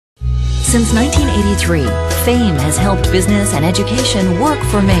Since 1983, FAME has helped business and education work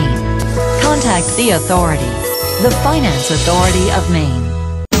for Maine. Contact the authority, the Finance Authority of Maine.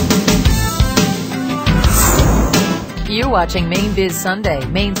 You're watching Mainebiz Sunday,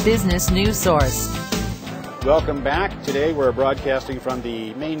 Maine's business news source. Welcome back. Today we're broadcasting from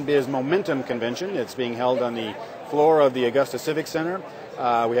the Mainebiz Momentum Convention. It's being held on the floor of the Augusta Civic Center.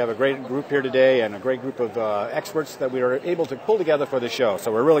 We have a great group here today and a great group of experts that we are able to pull together for the show.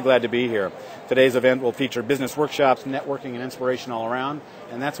 So we're really glad to be here. Today's event will feature business workshops, networking, and inspiration all around.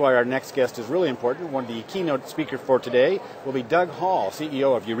 And that's why our next guest is really important. One of the keynote speakers for today will be Doug Hall,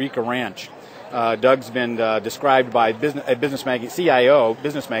 CEO of Eureka Ranch. Doug's been described by CIO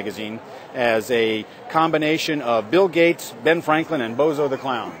Business Magazine as a combination of Bill Gates, Ben Franklin, and Bozo the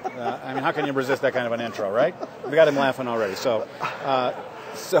Clown. I mean, how can you resist that kind of an intro, right? We got him laughing already.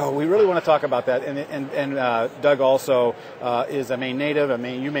 So we really want to talk about that. And Doug also is a Maine native, a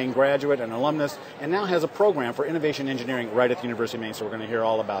Maine graduate, an alumnus, and now has a program for innovation engineering right at the University of Maine. So we're going to hear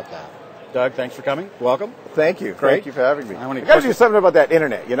all about that. Doug, thanks for coming. Welcome. Thank you. Great. Thank you for having me. I got to do something about that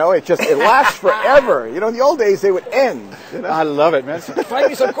internet. You know, it lasts forever. You know, in the old days they would end. You know? I love it, man. Find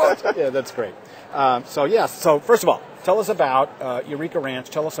me some quotes. Yeah, that's great. So first of all, tell us about Eureka Ranch.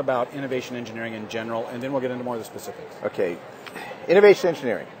 Tell us about innovation engineering in general, and then we'll get into more of the specifics. Okay. Innovation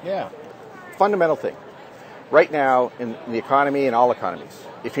engineering. Yeah. Fundamental thing. Right now in the economy and all economies,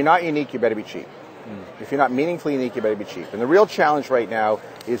 if you're not unique, you better be cheap. If you're not meaningfully unique, you better be cheap. And the real challenge right now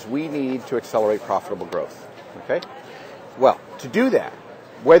is we need to accelerate profitable growth. Okay? Well, to do that,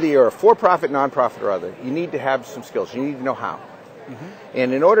 whether you're a for-profit, non-profit, or other, you need to have some skills. You need to know how.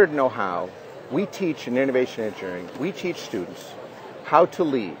 And in order to know how, we teach in innovation engineering, we teach students how to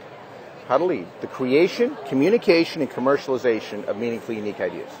lead. How to lead the creation, communication, and commercialization of meaningfully unique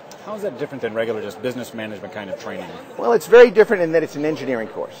ideas. How is that different than regular just business management kind of training? Well, it's very different in that it's an engineering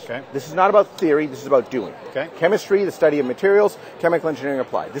course. Okay. This is not about theory, this is about doing. Okay. Chemistry, the study of materials, chemical engineering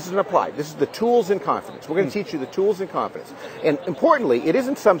applied. This is an applied. This is the tools in confidence. We're going to teach you the tools in confidence. And importantly, it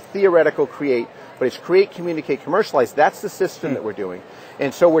isn't some theoretical create, but it's create, communicate, commercialize. That's the system that we're doing.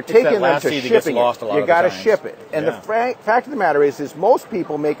 And so we're taking them to shipping it. You got to ship it. And the fact of the matter is most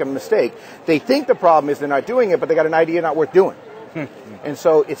people make a mistake. They think the problem is they're not doing it, but they got an idea not worth doing. And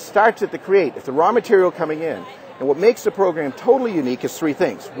so it starts at the create. It's the raw material coming in. And what makes the program totally unique is three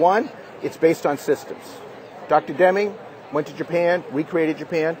things. One, it's based on systems. Dr. Deming went to Japan, recreated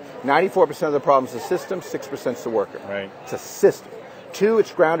Japan. 94% of the problems is the system, 6% is the worker. Right. It's a system. Two,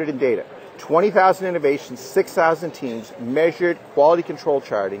 it's grounded in data. 20,000 innovations, 6,000 teams, measured quality control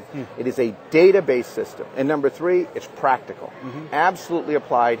charting. It is a data-based system. And number three, it's practical. Absolutely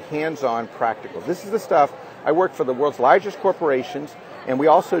applied, hands-on, practical. This is the stuff. I work for the world's largest corporations, and we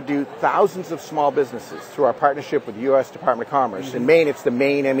also do thousands of small businesses through our partnership with the U.S. Department of Commerce. In Maine, it's the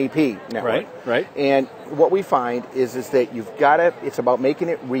Maine MEP network. Right. And what we find is that you've got to, it's about making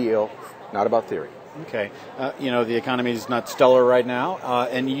it real, not about theory. Okay. The economy is not stellar right now,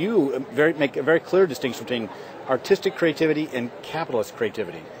 and you make a very clear distinction between artistic creativity and capitalist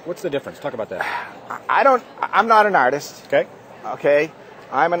creativity. What's the difference? Talk about that. I'm not an artist. Okay.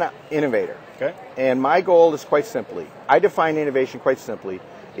 I'm an innovator. Okay. And my goal is quite simply, I define innovation quite simply,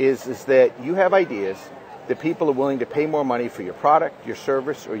 is that you have ideas that people are willing to pay more money for your product, your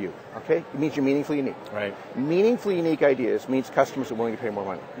service, or you. Okay? It means you're meaningfully unique. Right. Meaningfully unique ideas means customers are willing to pay more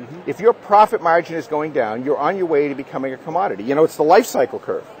money. If your profit margin is going down, you're on your way to becoming a commodity. You know, it's the life cycle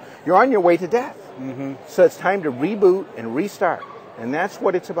curve. You're on your way to death. So it's time to reboot and restart. And that's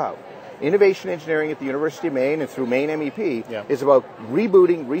what it's about. Innovation engineering at the University of Maine and through Maine MEP is about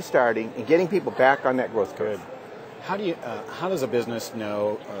rebooting, restarting, and getting people back on that growth curve. Good. How does a business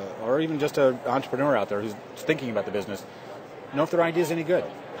know, or even just an entrepreneur out there who's thinking about the business, know if their idea is any good?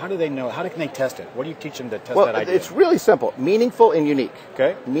 How do they know? How can they test it? What do you teach them to test that idea? It's really simple. Meaningful and unique.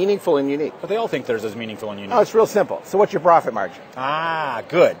 Okay. Meaningful and unique. But they all think theirs is meaningful and unique. Oh, it's real simple. So what's your profit margin? Ah,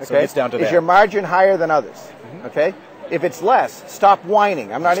 good. Okay. So it's down to that. Is your margin higher than others? Okay. If it's less, stop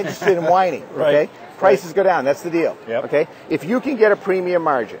whining. I'm not interested in whining. Okay. Prices go down. That's the deal. Okay. If you can get a premium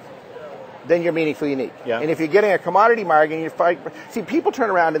margin, then you're meaningfully unique. And if you're getting a commodity margin, see, people turn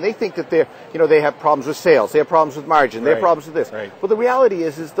around and they think that they have problems with sales, they have problems with margin, they have problems with this. Well, the reality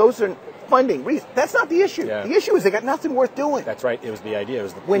is those are funding reasons. That's not the issue. The issue is they got nothing worth doing. That's right. It was the idea.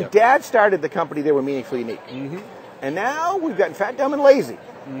 When Dad started the company, they were meaningfully unique. And now we've gotten fat, dumb, and lazy.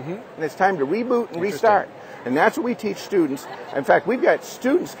 And it's time to reboot and restart. And that's what we teach students. In fact, we've got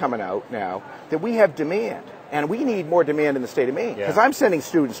students coming out now that we have demand. And we need more demand in the state of Maine. Because I'm sending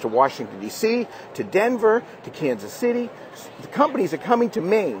students to Washington, D.C., to Denver, to Kansas City. The companies are coming to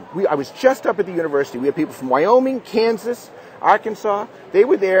Maine. I was just up at the university. We have people from Wyoming, Kansas, Arkansas, they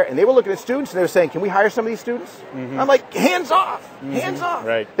were there and they were looking at students and they were saying, can we hire some of these students? I'm like, hands off, hands off.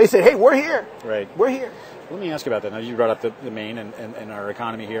 Right. They said, hey, we're here. Right. We're here. Let me ask you about that. Now, you brought up the Maine and our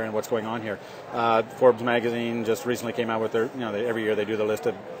economy here and what's going on here. Forbes magazine just recently came out with their, every year they do the list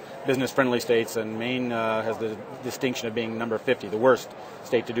of business-friendly states, and Maine has the distinction of being number 50, the worst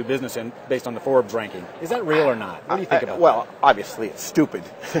state to do business in, based on the Forbes ranking. Is that real or not? What do you think about that? Well, obviously, it's stupid.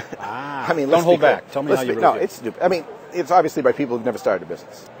 I mean, don't hold back. Tell me how you really No, feel. It's stupid. I mean, it's obviously by people who've never started a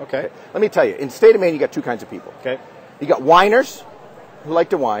business. Okay. Let me tell you, in the state of Maine, you got two kinds of people. Okay. You got whiners who like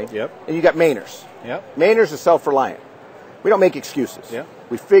to whine. Yep. And you got Mainers. Yep. Mainers are self-reliant. We don't make excuses. Yep.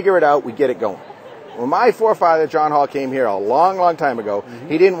 We figure it out. We get it going. When my forefather, John Hall, came here a long, long time ago,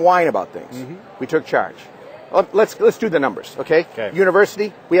 he didn't whine about things. We took charge. Let's do the numbers, okay?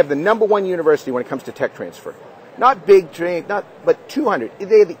 University, we have the #1 university when it comes to tech transfer. Not big, but 200.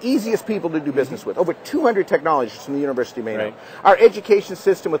 They are the easiest people to do business with. Over 200 technologists from the University of Maine. Right. Our education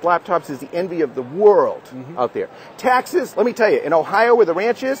system with laptops is the envy of the world out there. Taxes, let me tell you, in Ohio where the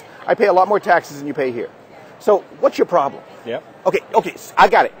ranch is, I pay a lot more taxes than you pay here. So what's your problem? Yep. Okay, I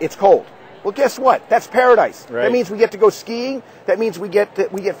got it. It's cold. Well, guess what? That's paradise. Right. That means we get to go skiing. That means we get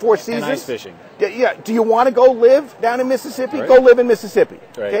 4 seasons. And ice fishing. Yeah. Do you want to go live down in Mississippi? Right. Go live in Mississippi.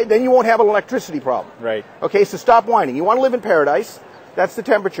 Right. Okay. Then you won't have an electricity problem. Right. Okay. So stop whining. You want to live in paradise? That's the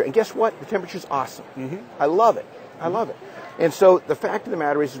temperature. And guess what? The temperature's awesome. I love it. I love it. And so the fact of the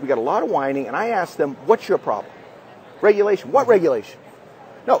matter is we got a lot of whining. And I asked them, "What's your problem?" Regulation. What regulation?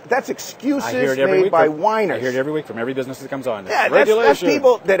 No, that's excuses made by whiners. I hear it every week from every business that comes on. Yeah, that's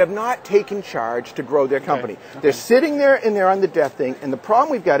people that have not taken charge to grow their company. Okay. They're sitting there and they're on the death thing. And the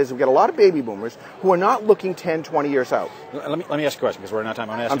problem we've got is we've got a lot of baby boomers who are not looking 10, 20 years out. Let me ask you a question because we're out of time.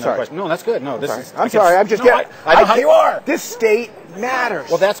 I'm going to ask you sorry. another question. No, that's good. No, I'm sorry. I'm just getting. I know how you are. This state matters.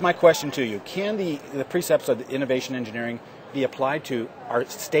 Well, that's my question to you. Can the precepts of innovation engineering be applied to our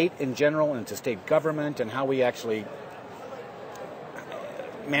state in general and to state government and how we actually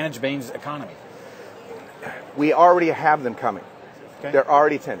manage Maine's economy? We already have them coming. Okay. They're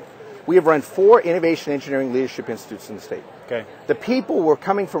already attending. We have run 4 innovation engineering leadership institutes in the state. Okay. The people were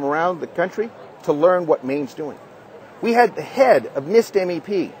coming from around the country to learn what Maine's doing. We had the head of NIST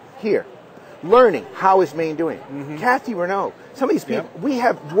MEP here learning how is Maine doing. Kathy Renault. Some of these people, we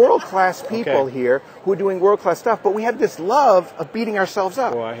have world-class people here who are doing world-class stuff, but we have this love of beating ourselves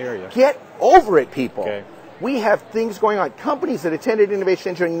up. Oh, I hear you. Get over it, people. Okay. We have things going on. Companies that attended innovation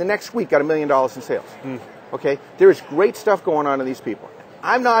engineering the next week got $1 million in sales. Okay? There is great stuff going on in these people.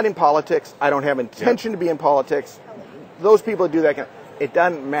 I'm not in politics. I don't have intention to be in politics. Those people that do that, it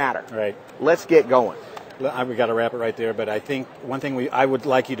doesn't matter. Right. Let's get going. We've got to wrap it right there, but I think one thing I would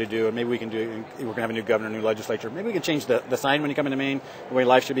like you to do, and maybe we can do it, we're going to have a new governor, new legislature, maybe we can change the sign when you come into Maine, the way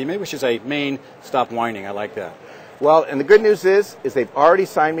life should be. Maybe we should say, Maine, stop whining. I like that. Well, and the good news is they've already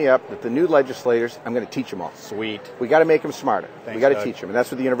signed me up that the new legislators, I'm going to teach them all. Sweet. We got to make them smarter. Thanks, we got to Doug. teach them, and that's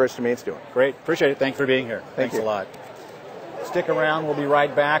what the University of Maine's doing. Great. Appreciate it. Thanks for being here. Thanks a lot. Stick around. We'll be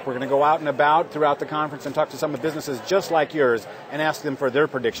right back. We're going to go out and about throughout the conference and talk to some of the businesses just like yours and ask them for their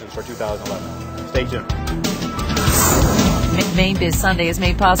predictions for 2011. Stay tuned. Mainebiz Sunday is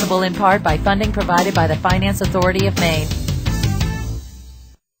made possible in part by funding provided by the Finance Authority of Maine.